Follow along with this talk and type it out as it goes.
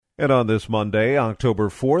And on this Monday, October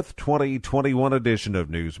 4th, 2021 edition of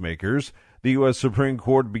Newsmakers, the U.S. Supreme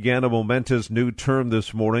Court began a momentous new term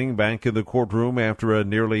this morning back in the courtroom after a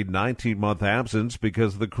nearly 19-month absence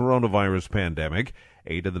because of the coronavirus pandemic.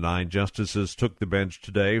 8 of the 9 justices took the bench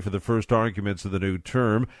today for the first arguments of the new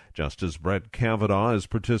term. Justice Brett Kavanaugh is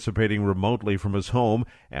participating remotely from his home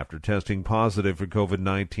after testing positive for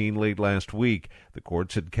COVID-19 late last week. The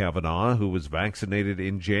court said Kavanaugh, who was vaccinated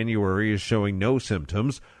in January, is showing no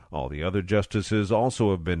symptoms. All the other justices also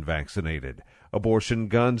have been vaccinated. Abortion,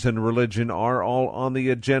 guns, and religion are all on the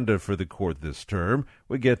agenda for the court this term.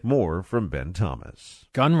 We get more from Ben Thomas.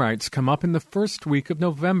 Gun rights come up in the first week of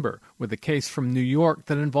November with a case from New York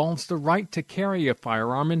that involves the right to carry a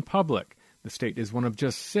firearm in public. The state is one of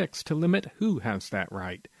just 6 to limit who has that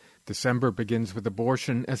right. December begins with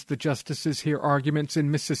abortion as the justices hear arguments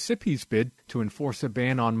in Mississippi's bid to enforce a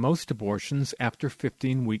ban on most abortions after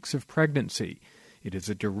 15 weeks of pregnancy. It is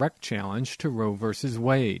a direct challenge to Roe v.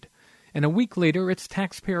 Wade. And a week later, it's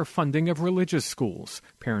taxpayer funding of religious schools.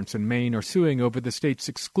 Parents in Maine are suing over the state's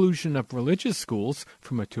exclusion of religious schools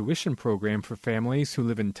from a tuition program for families who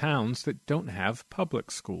live in towns that don't have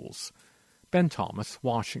public schools. Ben Thomas,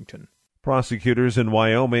 Washington. Prosecutors in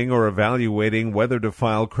Wyoming are evaluating whether to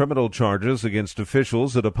file criminal charges against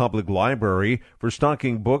officials at a public library for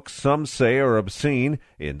stocking books some say are obscene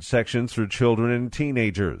in sections for children and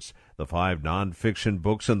teenagers. The 5 nonfiction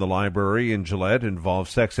books in the library in Gillette involve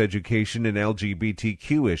sex education and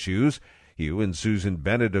LGBTQ issues. Hugh and Susan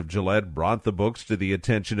Bennett of Gillette brought the books to the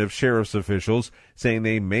attention of sheriff's officials, saying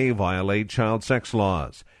they may violate child sex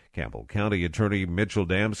laws. Campbell County Attorney Mitchell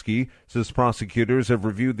Damsky says prosecutors have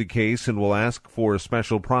reviewed the case and will ask for a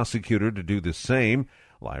special prosecutor to do the same.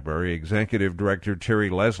 Library Executive Director Terry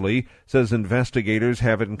Leslie says investigators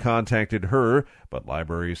haven't contacted her, but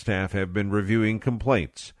library staff have been reviewing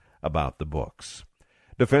complaints about the books.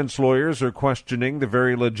 Defense lawyers are questioning the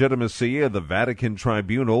very legitimacy of the Vatican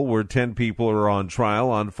tribunal where 10 people are on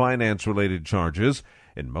trial on finance-related charges.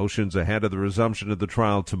 In motions ahead of the resumption of the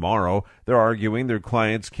trial tomorrow, they're arguing their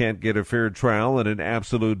clients can't get a fair trial in an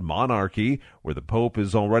absolute monarchy where the Pope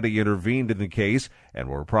has already intervened in the case and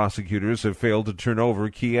where prosecutors have failed to turn over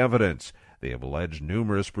key evidence. They have alleged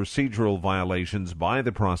numerous procedural violations by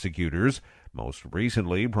the prosecutors. Most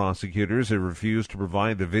recently, prosecutors have refused to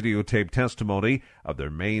provide the videotaped testimony of their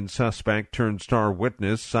main suspect turned star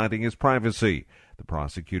witness, citing his privacy. The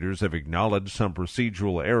prosecutors have acknowledged some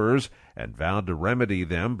procedural errors and vowed to remedy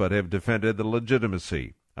them, but have defended the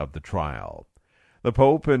legitimacy of the trial. The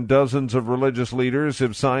Pope and dozens of religious leaders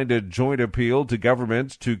have signed a joint appeal to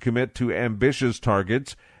governments to commit to ambitious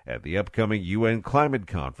targets at the upcoming UN Climate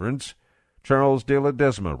Conference. Charles de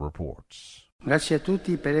Ledesma reports. The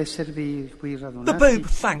Pope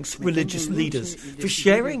thanks religious leaders for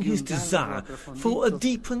sharing his desire for a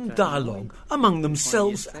deepened dialogue among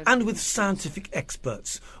themselves and with scientific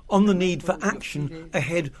experts on the need for action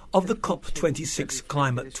ahead of the COP26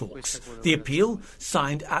 climate talks. The appeal,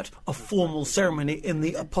 signed at a formal ceremony in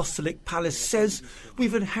the Apostolic Palace, says,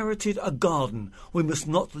 "We've inherited a garden. We must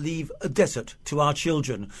not leave a desert to our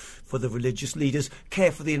children." For the religious leaders,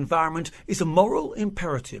 care for the environment is a moral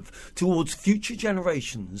imperative towards future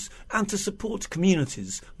generations and to support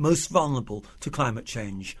communities most vulnerable to climate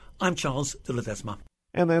change. I'm Charles de Ledesma.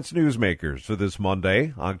 And that's Newsmakers for this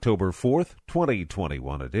Monday, October 4th,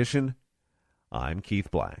 2021 edition. I'm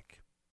Keith Black.